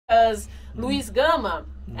As Luis Gama,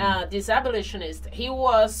 this abolitionist, he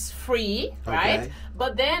was free, right?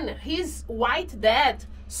 But then his white dad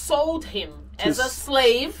sold him as a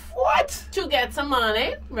slave. What? To get some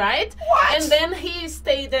money, right? What? And then he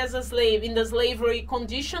stayed as a slave in the slavery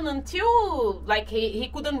condition until, like, he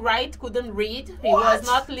couldn't write, couldn't read. He was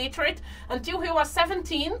not literate until he was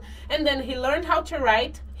 17, and then he learned how to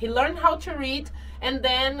write, he learned how to read, and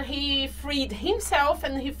then he freed himself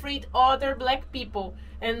and he freed other black people.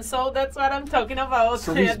 And so that's what I'm talking about.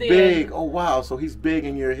 So he's big. Oh wow! So he's big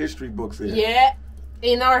in your history books here. Yeah.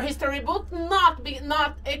 In our history book, not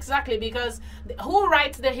exactly, because who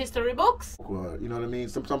writes the history books? Well, you know what I mean?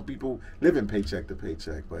 Some people live in paycheck to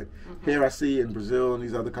paycheck, but here I see in Brazil and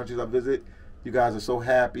these other countries I visit, you guys are so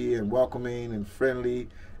happy and welcoming and friendly,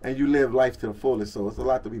 and you live life to the fullest. So it's a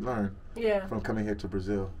lot to be learned. Yeah. From coming here to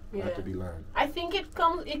Brazil, a lot to be learned. I think it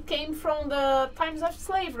came from the times of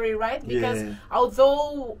slavery, right? Because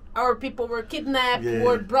although our people were kidnapped,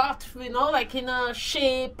 were brought, you know, like in a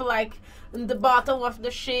ship, like in the bottom of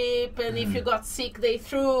the ship, and if you got sick, they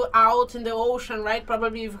threw out in the ocean, right?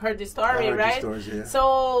 Probably you've heard the story, right? Stories, yeah.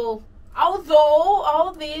 So although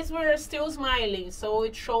all these were still smiling, so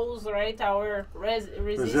it shows, right, our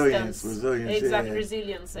resilience.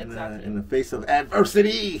 Resilience, exactly. In the face of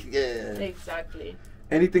adversity, Exactly.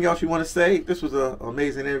 Anything else you want to say? This was an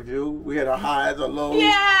amazing interview. We had our highs, our lows.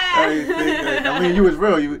 Yeah! Everything. I mean, you was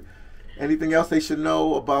real. Anything else they should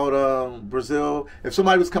know about Brazil? If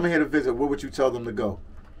somebody was coming here to visit, where would you tell them to go?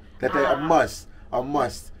 That they a must.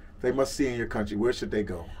 They must see in your country. Where should they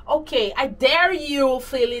go? Okay, I dare you,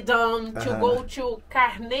 phillydom, to go to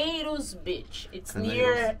Carneiros Beach. It's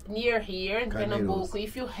near here in Pernambuco.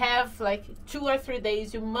 If you have like 2 or 3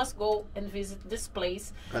 days, you must go and visit this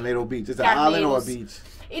place. Carneiro Beach. Is it an island or a beach?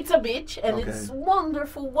 It's a beach, and it's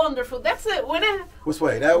wonderful, wonderful. That's it. Which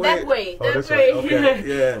way? That way? That way. Oh, that way. Okay.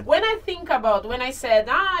 Yeah. When I said,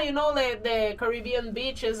 you know, the Caribbean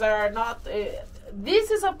beaches are not...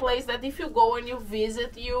 this is a place that if you go and you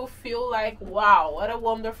visit, you feel like, wow, what a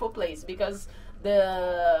wonderful place. Because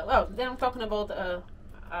then I'm talking about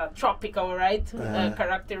tropical, right,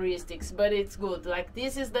 characteristics, but it's good. Like,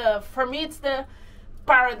 this is for me, it's the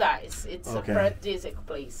paradise. It's a paradisic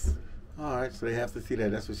place. All right, so they have to see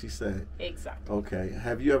that. That's what she said. Exactly. Okay.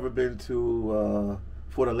 Have you ever been to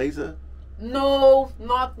Fortaleza? No,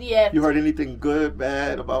 not yet. You heard anything good,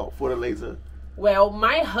 bad about Fortaleza? Well,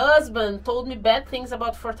 my husband told me bad things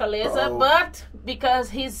about Fortaleza, but because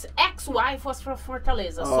his ex-wife was from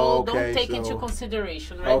Fortaleza, so don't take into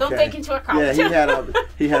consideration, right? Don't take into account. Yeah,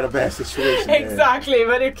 he had a bad situation. Exactly,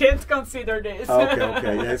 but you can't consider this.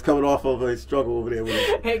 Okay. Yeah, it's coming off of a struggle over there with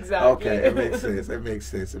it. Exactly. Okay, it makes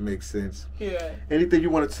sense. Yeah. Anything you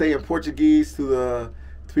want to say in Portuguese to the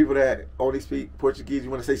people that only speak Portuguese? You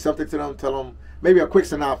want to say something to them? Tell them maybe a quick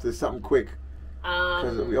synopsis, something quick.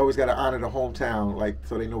 Because we always got to honor the hometown, like,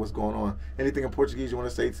 so they know what's going on. Anything in Portuguese you want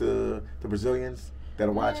to say to the Brazilians that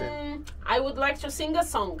are watching? I would like to sing a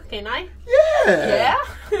song. Can I? Yeah.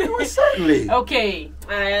 Well, certainly. Okay.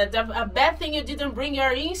 A bad thing you didn't bring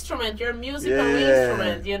your instrument, your musical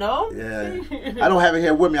instrument, you know? Yeah. I don't have it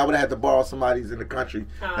here with me. I would have had to borrow somebody's in the country.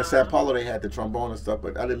 In Sao Paulo, they had the trombone and stuff,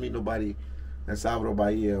 but I didn't meet nobody in Salvador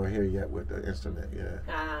Bahia or here yet with the instrument.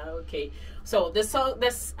 Okay. So the song,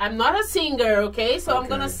 I'm not a singer, okay? So I'm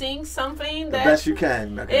gonna sing something the best you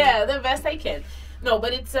can. Okay. Yeah, the best I can. No,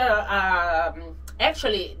 but it's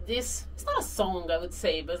actually it's not a song, I would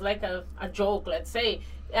say, but it's like a joke, let's say.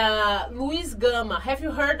 Luis Gama. Have you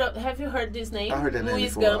heard this name? I heard that name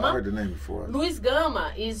Luis before. Gama. I heard the name before. Luis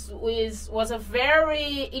Gama was a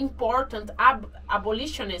very important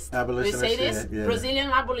abolitionist. We say this? Yeah. Brazilian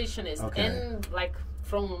abolitionist. Okay. And like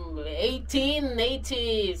from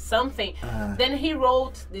 1880 something. Then he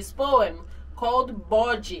wrote this poem called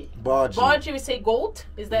Bode. Bode, we say goat.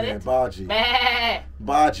 Is that it? Bode.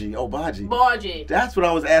 Bode. Oh, Bode. Bode. That's what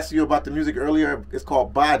I was asking you about the music earlier. It's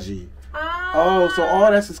called Bode. Ah. So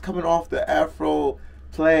all this is coming off the Afro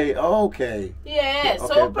play. Okay. Yeah,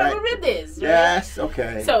 so probably this, right? Yes,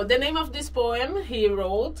 okay. So the name of this poem he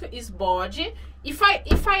wrote is Bode. If I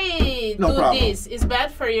do this, is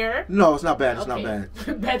bad for you? No, it's not bad. It's not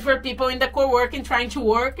bad. Bad for people in the co-working trying to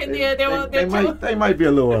work, and they might be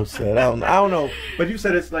a little upset. I don't know. But you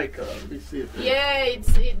said it's like let me see.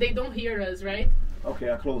 They don't hear us, right?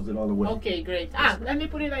 Okay, I closed it all the way. Okay, great. Let me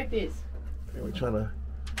put it like this. Okay, we're trying to.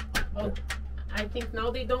 Oh, I think now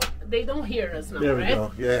they don't hear us now, there we right?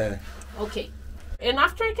 go. Yeah. Okay. And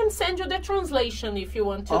after I can send you the translation if you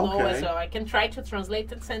want to know as well. I can try to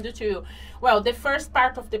translate and send it to you. Well, the first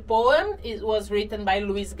part of the poem was written by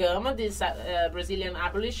Luiz Gama, this Brazilian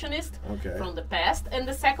abolitionist from the past, and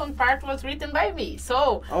the second part was written by me.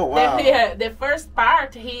 So the first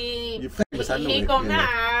part he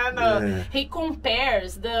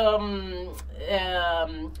compares the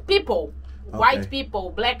people. White people,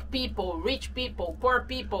 black people, rich people, poor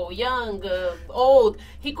people, young, old.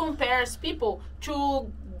 He compares people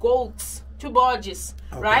to goats, to bodes,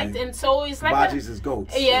 right? And so it's like bodes is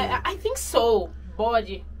goats. Yeah, I think so.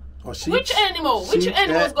 Body. Or sheep? Which animal? Which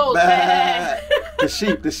animal is goat? The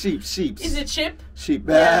sheep. Is it sheep? Sheep.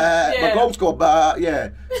 But goats go bah. Yeah.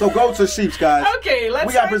 So goats are sheep, guys. Okay, let's.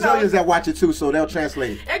 We got Brazilians that watch it too, so they'll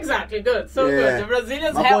translate. Exactly. Good. So good. The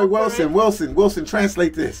Brazilians. My boy Wilson,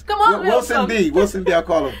 translate this. Come on, Wilson D. I'll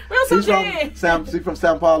call him. Wilson D. He's from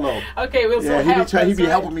São Paulo. Okay, Wilson. Yeah, he be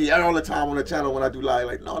helping me all the time on the channel when I do live.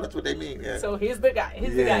 Like, no, that's what they mean. Yeah. So he's the guy.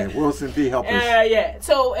 He's the guy. Wilson D. help us. Yeah.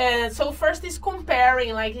 So first he's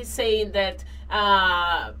comparing, like he's saying that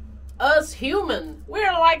us human,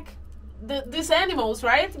 we're like these animals,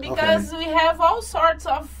 right? Because we have all sorts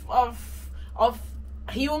of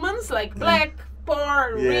humans, like black,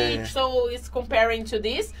 poor, rich. So it's comparing to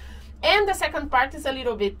this. And the second part is a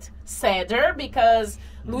little bit sadder because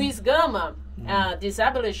Luiz Gama, this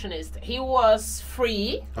abolitionist, he was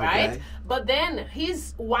free, right? But then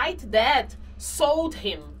his white dad sold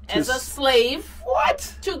him as a slave.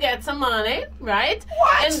 What? To get some money, right?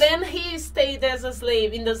 What? And then he stayed as a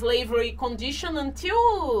slave in the slavery condition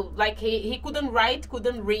until, like, he couldn't write,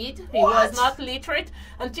 couldn't read. He was not literate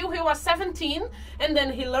until he was 17. And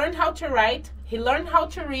then he learned how to write, he learned how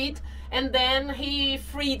to read, and then he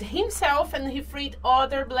freed himself and he freed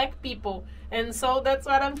other black people. And so that's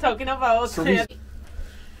what I'm talking about. So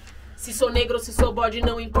se sou negro, se sou bode,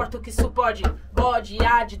 não importa o que isso pode. Bode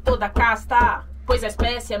há de toda casta, pois a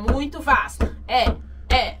espécie é muito vasta. É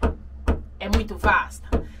muito vasta.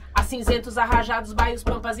 Há cinzentos, arrajados, baios,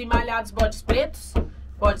 pampas e malhados, bodes pretos,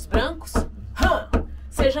 bodes brancos.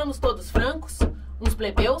 Sejamos todos francos, uns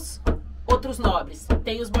plebeus, outros nobres.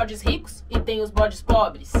 Tem os bodes ricos e tem os bodes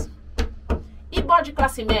pobres. E bode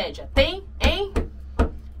classe média, tem, hein?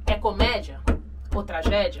 É comédia ou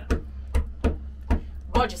tragédia?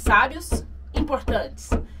 Bodes sábios, importantes,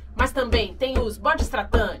 mas também tem os bodes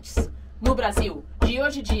tratantes. No Brasil, de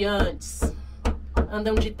hoje e de antes,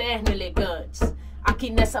 andam de terno elegantes.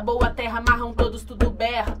 Aqui nessa boa terra amarram todos, tudo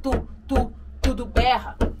berra, tudo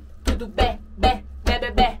berra, tudo bé.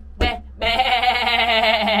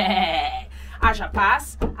 Haja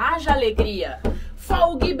paz, haja alegria,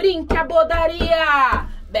 folgue e brinque a bodaria.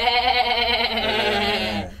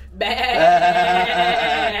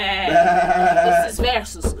 Esses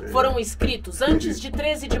versos foram escritos antes de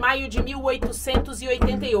 13 de maio de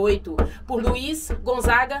 1888 por Luiz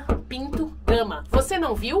Gonzaga Pinto da Gama. Você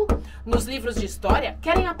não viu? Nos livros de história,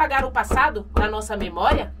 querem apagar o passado da nossa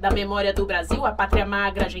memória, da memória do Brasil, a pátria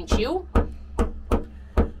magra gentil?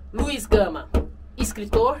 Luiz Gama,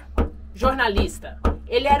 escritor, jornalista.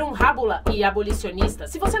 Ele era um rábula e abolicionista.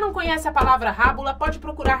 Se você não conhece a palavra rábula, pode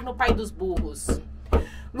procurar no Pai dos Burros.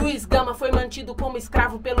 Luiz Gama foi mantido como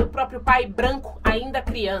escravo pelo próprio pai branco, ainda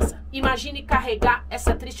criança. Imagine carregar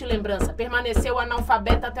essa triste lembrança. Permaneceu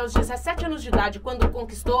analfabeta até os 17 anos de idade, quando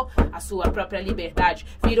conquistou a sua própria liberdade.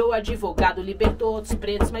 Virou advogado, libertou outros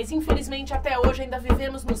pretos, mas infelizmente até hoje ainda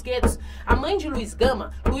vivemos nos guetos. A mãe de Luiz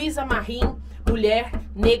Gama, Luísa Marim, mulher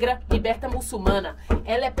negra, liberta muçulmana.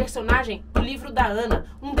 Ela é personagem do livro da Ana,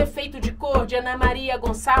 um defeito de cor de Ana Maria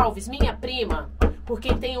Gonçalves, minha prima, por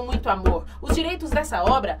quem tenho muito amor. Os direitos dessa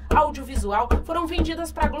obra audiovisual foram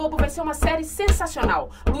vendidas para a Globo, vai ser uma série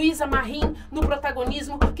sensacional. Luísa Marim no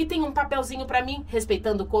protagonismo, que tem um papelzinho para mim,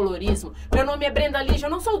 respeitando o colorismo. Meu nome é Brenda.ligia,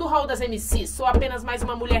 eu não sou do hall das MCs, sou apenas mais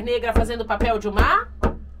uma mulher negra fazendo o papel de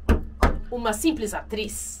uma simples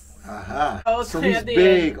atriz. So he's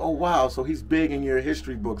big. Oh wow! So he's big in your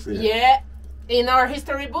history books. There. Yeah, in our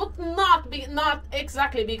history book, not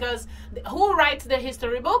exactly, because who writes the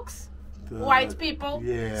history books? White people.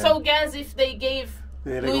 Yeah. So guess if they gave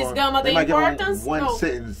Luiz Gama the importance? One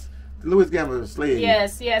sentence. Luiz Gama was a slave.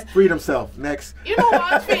 Yes. Freed himself. Next. You know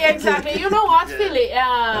what? Exactly. You know what, Philly?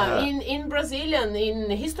 In Brazilian,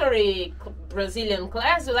 in history Brazilian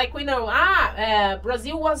class, like we know,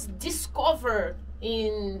 Brazil was discovered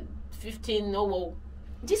in 1500.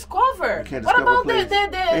 Discovered. You can't What discover about place.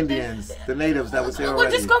 Indians, the natives that was here were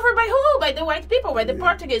already. discovered by who? By the white people, by the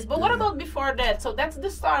Portuguese. But what about before that? So that's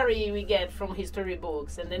the story we get from history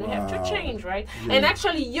books, and then we have to change, right? Yeah. And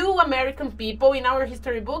actually, you American people in our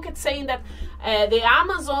history book, it's saying that the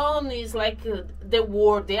Amazon is like the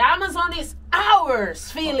world. The Amazon is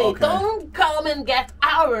ours, Philly. Okay. Don't come and get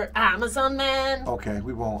our Amazon, man. Okay,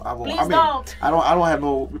 we won't. I won't. Please I mean, don't. I don't have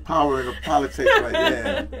no power in the politics right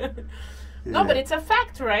there. No, but it's a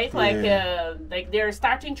fact, right? Like, Yeah. like they're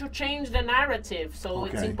starting to change the narrative, so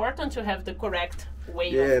it's important to have the correct way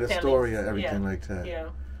of the telling. story and everything like that. Yeah.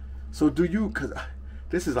 So do you? Because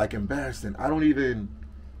this is like embarrassing. I don't even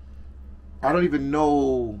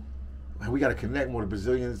know. We got to connect more to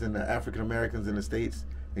Brazilians and the African Americans in the States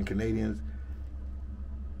and Canadians.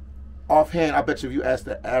 Offhand, I bet you if you ask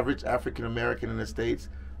the average African American in the States,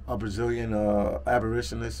 a Brazilian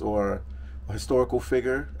abolitionist or a historical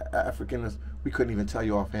figure, African, we couldn't even tell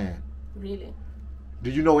you offhand. Really? Do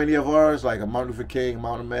you know any of ours, like a Martin Luther King,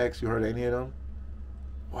 Malcolm X? You heard any of them?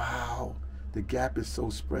 Wow, the gap is so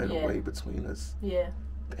spread away between us. Yeah.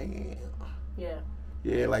 Damn. Yeah.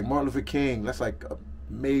 Yeah, like Martin Luther King, that's like a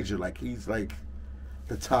major, like he's like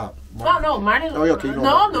the top. Martin. Oh, okay, you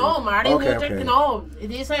know Martin okay, Luther. okay. No,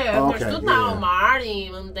 it is understood now.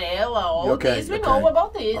 Martin, Mandela, all this we know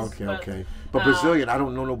about this. Okay. But Brazilian, I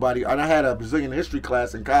don't know nobody. And I had a Brazilian history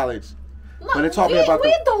class in college. No, but it taught me about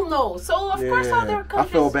we don't know. So of course other countries. I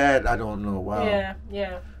feel bad. I don't know. Wow.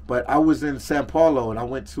 Yeah. But I was in Sao Paulo and I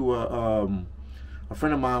went to a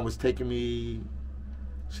friend of mine was taking me.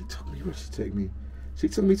 She took me. Where did she take me? She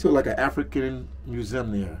took me to like an African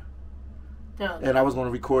museum there. Yeah. And I was going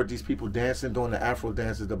to record these people dancing, doing the Afro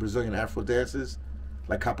dances, the Brazilian Afro dances,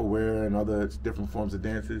 like capoeira and other different forms of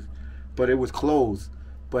dances. But it was closed.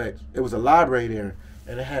 But it was a library there,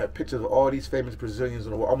 and it had pictures of all these famous Brazilians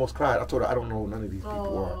on the wall. I almost cried. I told her, I don't know who none of these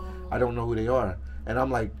people are. I don't know who they are. And I'm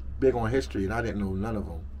like big on history, and I didn't know none of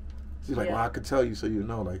them. She's like, well, I could tell you so you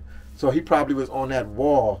know. Like, so he probably was on that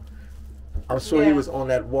wall. I'm sure he was on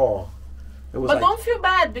that wall. It was but don't feel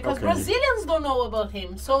bad because Brazilians don't know about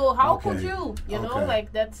him. So how could you? You know,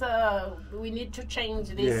 like that's we need to change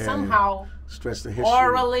this somehow. Stress the history.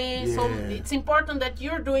 Orally. So it's important that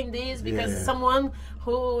you're doing this because someone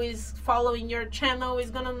who is following your channel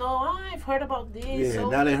is gonna know. Oh, I've heard about this. Yeah, so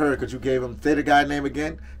now they heard because you gave them. Say the guy's name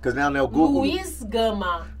again, because now they'll Google. Luis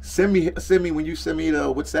Gama. Send me when you send me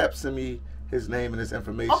the WhatsApp. Send me his name and his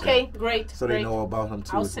information. Okay, great. So they know about him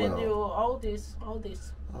too. I'll send you all this.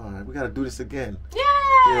 All right, we got to do this again. Yeah,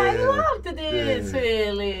 I loved this,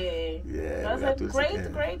 really. Yeah, it was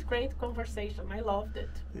a great conversation. I loved it.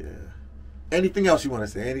 Yeah. Anything else you want to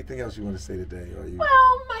say? Anything else you want to say today? Or you?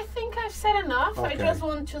 Well, I think I've said enough. I just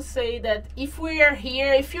want to say that if we are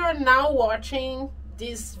here, if you're now watching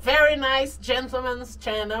this very nice gentleman's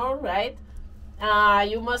channel, right?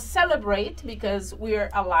 You must celebrate because we're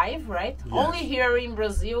alive, right? Yes. Only here in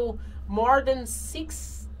Brazil, more than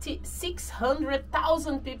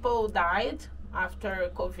 600,000 people died after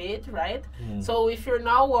COVID, right? So if you're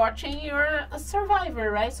now watching, you're a survivor,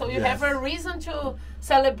 right? So you have a reason to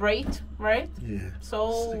celebrate, right? Yeah.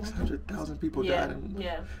 So 600,000 people died.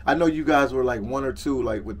 I know you guys were like one or two,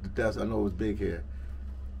 like with the deaths. I know it was big here.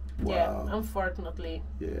 Wow. Yeah, unfortunately.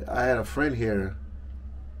 Yeah, I had a friend here.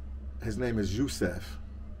 His name is Youssef.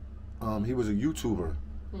 He was a YouTuber.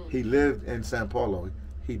 He lived in Sao Paulo.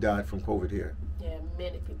 He died from COVID here. Yeah,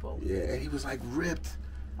 many people. Yeah, and he was like ripped.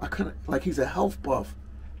 I couldn't, like he's a health buff.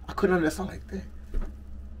 I couldn't understand like that.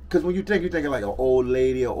 Because when you're thinking like an old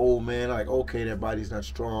lady, an old man, like okay, their body's not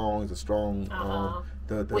strong. It's a strong,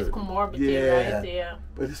 with comorbidity, right? Yeah.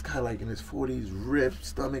 But this guy like in his 40s, ripped,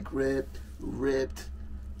 stomach ripped.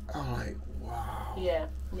 I'm like, wow. Yeah,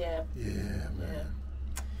 man. Yeah.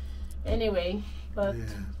 Anyway, but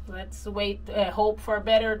let's wait, hope for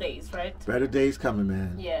better days, right? Better days coming,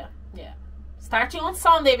 man. Yeah. Starting on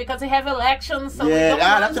Sunday because we have elections. So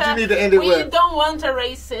that's what you need to end it with. We don't want a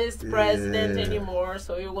racist president anymore,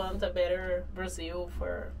 so we want a better Brazil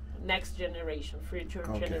for next generation, future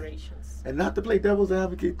generations. And not to play devil's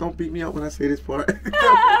advocate, don't beat me up when I say this part.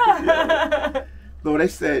 No, they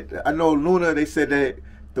said, I know Luna, they said that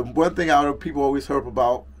the one thing out of people always heard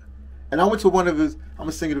about, and I went to one of his, I'm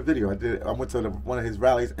going to sing you the video. I went to one of his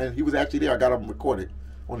rallies, and he was actually there. I got him recorded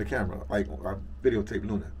on the camera, like I videotaped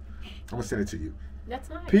Luna. I'm going to send it to you. That's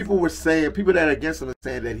nice. People were saying, people that are against him are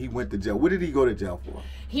saying that he went to jail. What did he go to jail for?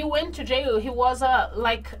 He went to jail. He was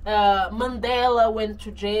Mandela went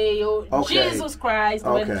to jail. Okay. Jesus Christ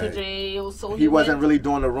went to jail. So he wasn't really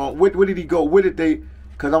doing the wrong. Where did he go? Where did they?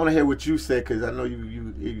 Because I want to hear what you said. Because I know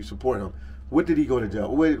you support him. What did he go to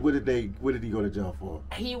jail? What did he go to jail for?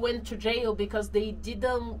 He went to jail because they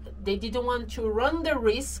didn't want to run the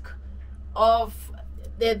risk of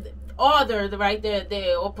the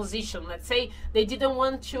opposition, let's say. They didn't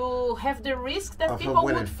want to have the risk that people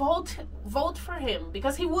would vote for him,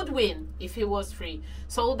 because he would win if he was free.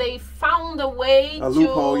 So they found a way a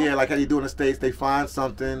loophole, yeah, like how you do in the States. They find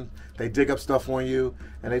something, they dig up stuff on you,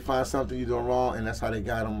 and they find something you're doing wrong, and that's how they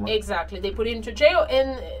got him. Exactly. They put him to jail,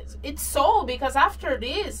 and it's so because after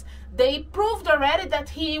this, they proved already that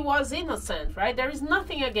he was innocent, right? There is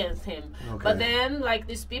nothing against him. Okay. But then, like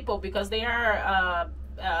these people, because they are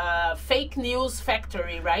fake news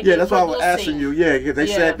factory, right? Yeah, that's why I was asking you. Yeah, because they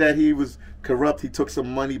said that he was corrupt. He took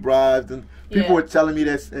some money, bribes, and people were telling me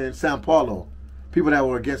that in Sao Paulo, people that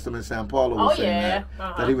were against him in Sao Paulo were saying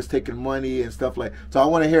that he was taking money and stuff like. So I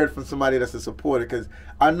want to hear it from somebody that's a supporter, because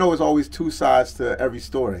I know it's always two sides to every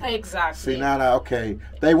story. Exactly. See, now, okay,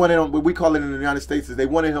 they wanted him. What we call it in the United States is they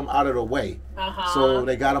wanted him out of the way. So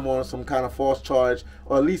they got him on some kind of false charge,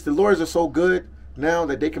 or at least the lawyers are so good now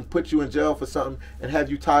that they can put you in jail for something and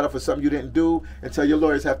have you tied up for something you didn't do, until your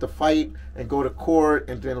lawyers have to fight and go to court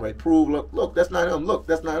and then like prove, look, that's not him, look,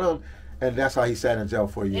 that's not him. And that's how he sat in jail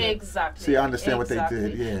for a year. Exactly. See, I understand what they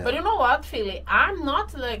did, yeah. But you know what, Philly? I'm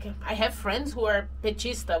not like... I have friends who are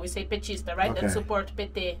petista, we say petista, right? That support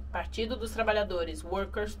PT, Partido dos Trabalhadores,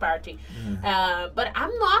 Workers' Party. But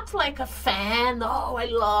I'm not like a fan, I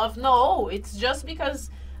love... No, it's just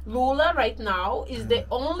because Lula right now is the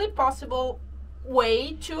only possible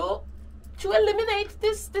way to eliminate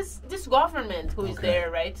this government who is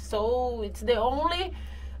there, right? So it's the only...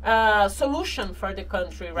 solution for the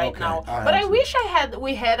country right now. But I wish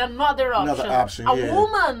we had another option. A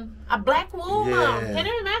woman, a black woman. Yeah. Can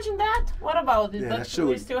you imagine that? What about it? But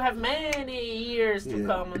we still have many years to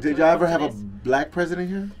come. Did y'all ever have a black president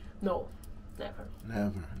here? No, never.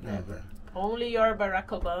 Never. Only your Barack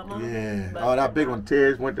Obama. Yeah. That big one.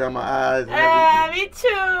 Tears went down my eyes. Me too.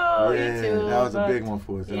 Yeah, me too. That was a big one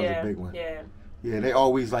for us. That was a big one. Yeah. They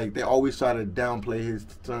always try to downplay his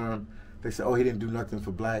term. They said, he didn't do nothing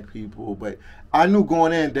for black people. But I knew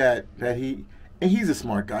going in that he's a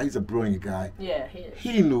smart guy. He's a brilliant guy. Yeah, he is.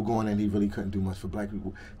 He knew going in he really couldn't do much for black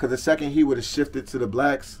people. Because the second he would have shifted to the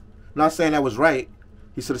blacks, not saying that was right,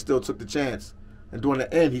 he should have still took the chance. And during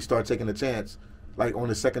the end, he started taking the chance. Like on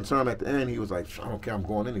the second term at the end, he was like, I don't care, I'm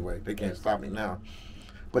going anyway. They can't stop me now.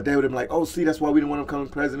 But they would have been like, see, that's why we didn't want him to become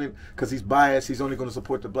president, because he's biased. He's only going to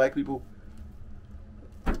support the black people.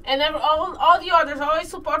 And all the others always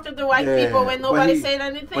supported the white people when nobody said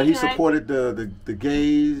anything. But he supported the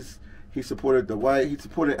gays. He supported the white. He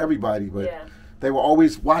supported everybody. But they were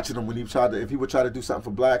always watching him when if he would try to do something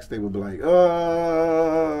for blacks, they would be like,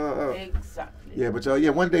 Exactly. Yeah, but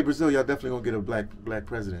one day Brazil, y'all definitely gonna get a black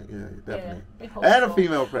president. Yeah, definitely. Yeah, and a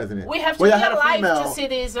female president. We have to be alive to see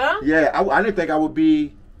this, huh? Yeah, I didn't think I would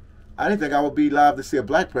be. I didn't think I would be live to see a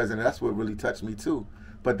black president. That's what really touched me too.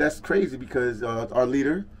 But that's crazy because our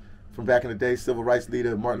leader from back in the day, civil rights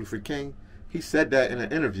leader Martin Luther King, he said that in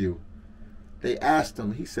an interview. They asked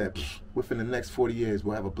him, he said, within the next 40 years,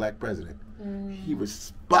 we'll have a black president. He was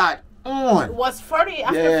spot on. It was 40,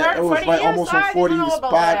 after yeah, 40 it was years? like almost on 40, he was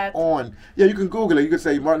spot on. Yeah, you can Google it. You can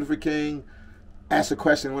say Martin Luther King asked a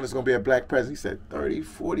question when it's going to be a black president. He said 30,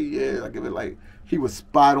 40 years. I give it like, he was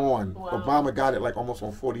spot on. Wow. Obama got it like almost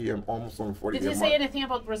on 40 year, almost on 40 Did year he say anything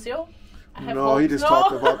about Brazil? No, he just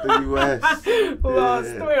talked about the U.S.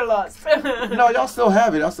 We're lost. No, y'all still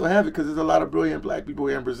have it. Y'all still have it because there's a lot of brilliant black people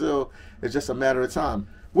here in Brazil. It's just a matter of time.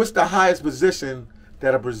 What's the highest position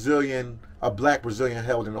that a black Brazilian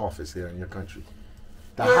held in office here in your country?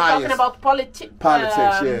 You're talking about politics,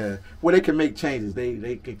 yeah. Where they can make changes.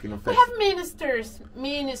 They can affect. We have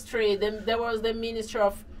ministry. There was the Ministry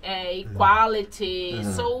of Equality.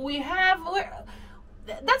 So we have.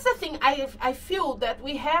 That's the thing. I feel that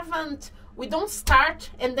we don't start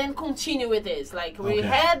and then continue with this. Like we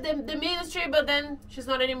had the ministry, but then she's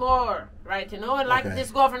not anymore, right? And like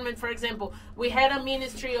this government, for example, we had a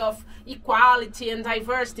Ministry of Equality and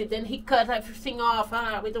Diversity. Then he cut everything off.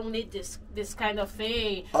 We don't need this kind of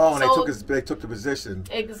thing. Oh, so, they took the position.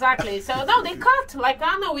 Exactly. So no, they cut. Like,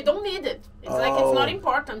 no, we don't need it. It's like it's not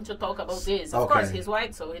important to talk about this. Of course, he's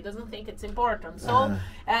white, so he doesn't think it's important. So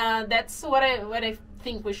that's what I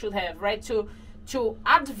think we should have, right? To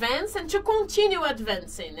advance and to continue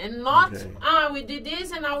advancing, and not we did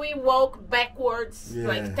this and now we walk backwards,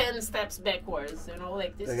 like 10 steps backwards.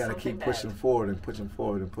 Like this. They gotta keep pushing forward and pushing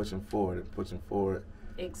forward and pushing forward and pushing forward.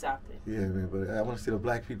 Exactly. Yeah, man. But I want to see the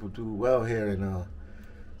black people do well here, and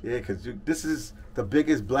because this is the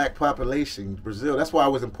biggest black population in Brazil. That's why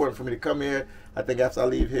it was important for me to come here. I think after I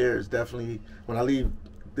leave here, it's definitely when I leave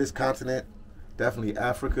this continent, definitely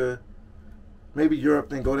Africa. Maybe Europe,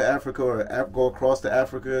 then go to Africa, or go across to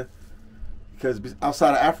Africa. Because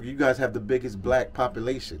outside of Africa, you guys have the biggest black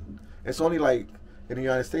population. It's only like in the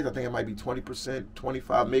United States, I think it might be 20%,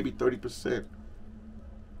 25, maybe 30%.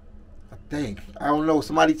 I think. I don't know.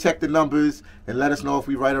 Somebody check the numbers and let us know if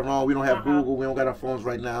we right or wrong. We don't have Google. We don't got our phones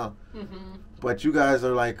right now. But you guys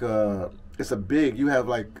are like, it's a big. You have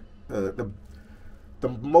like the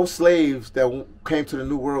most slaves that came to the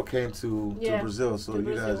New World came to Brazil. So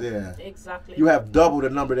you guys, exactly. You have double the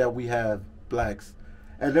number that we have blacks.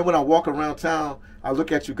 And then when I walk around town, I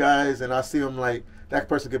look at you guys and I see them like, that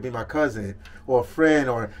person could be my cousin or a friend,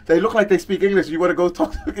 or they look like they speak English. You want to go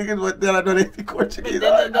talk to English, but then I know they speak Portuguese.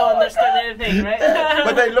 But then they don't understand anything, right?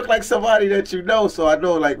 But they look like somebody that you know. So I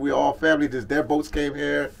know, like, we're all family. Their boats came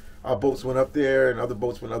here. Our boats went up there, and other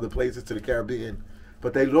boats went other places to the Caribbean.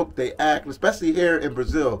 But they look, they act, especially here in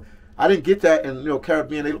Brazil. I didn't get that in,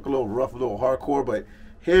 Caribbean. They look a little rough, a little hardcore. But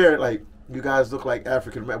here, like, you guys look like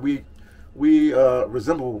African. We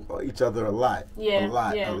resemble each other a lot. Yeah, a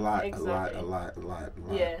lot. Yeah,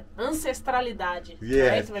 ancestralidade.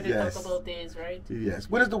 Yes, right? When you talk about this, right? Yes.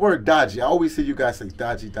 What is the word daji? I always hear you guys say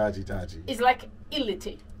daji, daji, daji. It's like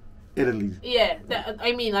ility. Italy. Yeah,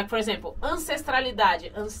 I mean, like, for example,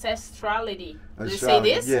 ancestralidade, ancestrality. Do you say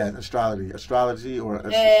this? Yeah, astrology or...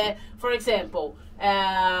 for example,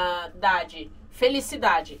 dade,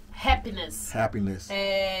 felicidade, happiness.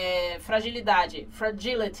 Fragilidade,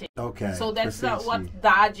 fragility. Okay. So that's what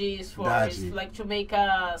dade is for. It's like to make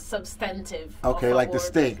a substantive. Okay, like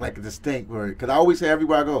distinct word. Because I always say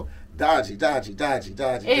everywhere I go, daji.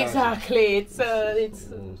 Exactly.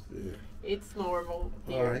 It's normal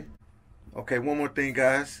here. All right. Okay, one more thing,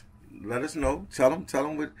 guys. Let us know. Tell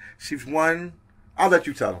them what she's won. I'll let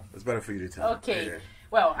you tell them. It's better for you to tell. Okay. Yeah.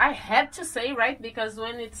 Well, I had to say, right, because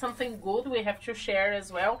when it's something good, we have to share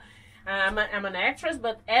as well. I'm an actress,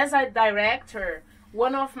 but as a director,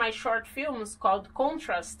 one of my short films called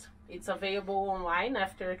Contrast, it's available online.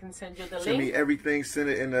 After I can send you the link. Send me everything. Send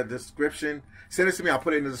it in the description. Send it to me. I'll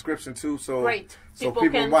put it in the description too. So great. So people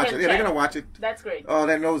can watch it. Yeah, they're gonna watch it. That's great. Oh,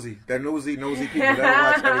 they're nosy. They're nosy people. They'll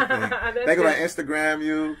watch everything. They're gonna Instagram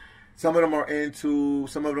you. Some of them are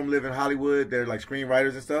some of them live in Hollywood. They're like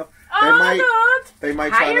screenwriters and stuff. They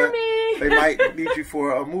might hire me. They might need you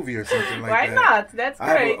for a movie or something like Why that. Why not? That's great.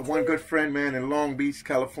 I have one good friend, man, in Long Beach,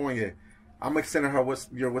 California. I'm gonna send her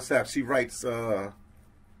your WhatsApp. She writes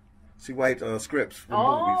scripts for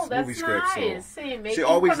movies, that's movie scripts. Nice. So she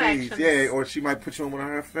always needs, or she might put you on one of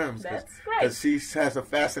her films. That's great. Because she has a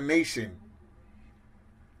fascination.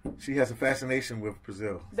 She has a fascination with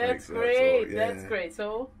Brazil. That's great. So, yeah. That's great.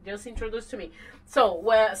 So just introduce to me. So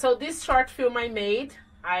this short film I made,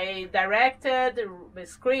 I directed,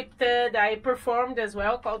 scripted, I performed as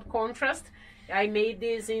well, called Contrast. I made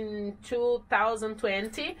this in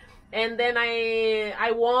 2020, and then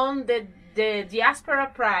I won the Diaspora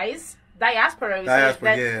Prize.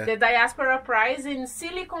 The Diaspora Prize in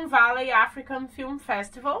Silicon Valley African Film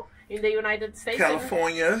Festival in the United States.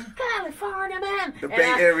 California, man. The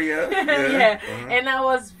Bay Area. Yeah. And I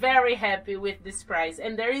was very happy with this prize.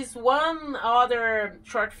 And there is one other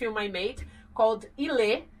short film I made called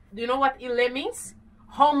Ile. Do you know what Ile means?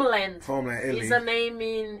 Homeland. Homeland, is a name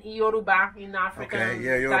in Yoruba, in African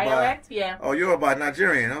Yoruba. dialect. Yeah. Oh, Yoruba,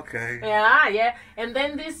 Nigerian. Okay. Yeah. And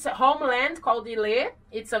then this Homeland called Ile,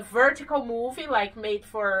 it's a vertical movie, like made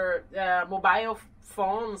for mobile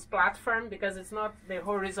phones platform, because it's not the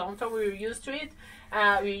horizontal we're used to.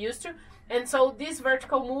 And so this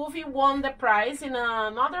vertical movie won the prize in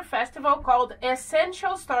another festival called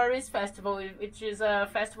Essential Stories Festival, which is a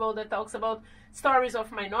festival that talks about stories of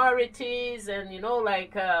minorities and,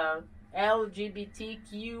 like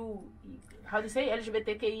LGBTQ, how do you say?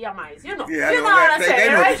 LGBTQIA+. You know. Yeah, you know what I'm saying, they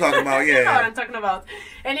know right? what you're talking about, yeah. You know what I'm talking about.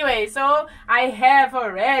 Anyway, so I have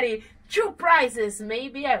already 2 prizes.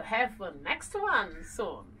 Maybe I'll have a next one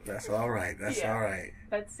soon. That's all right. All right.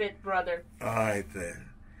 That's it, brother. All right,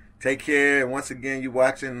 then. Take care. And once again, you're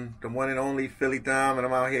watching the one and only phillydom, and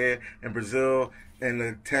I'm out here in Brazil in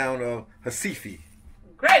the town of Recife.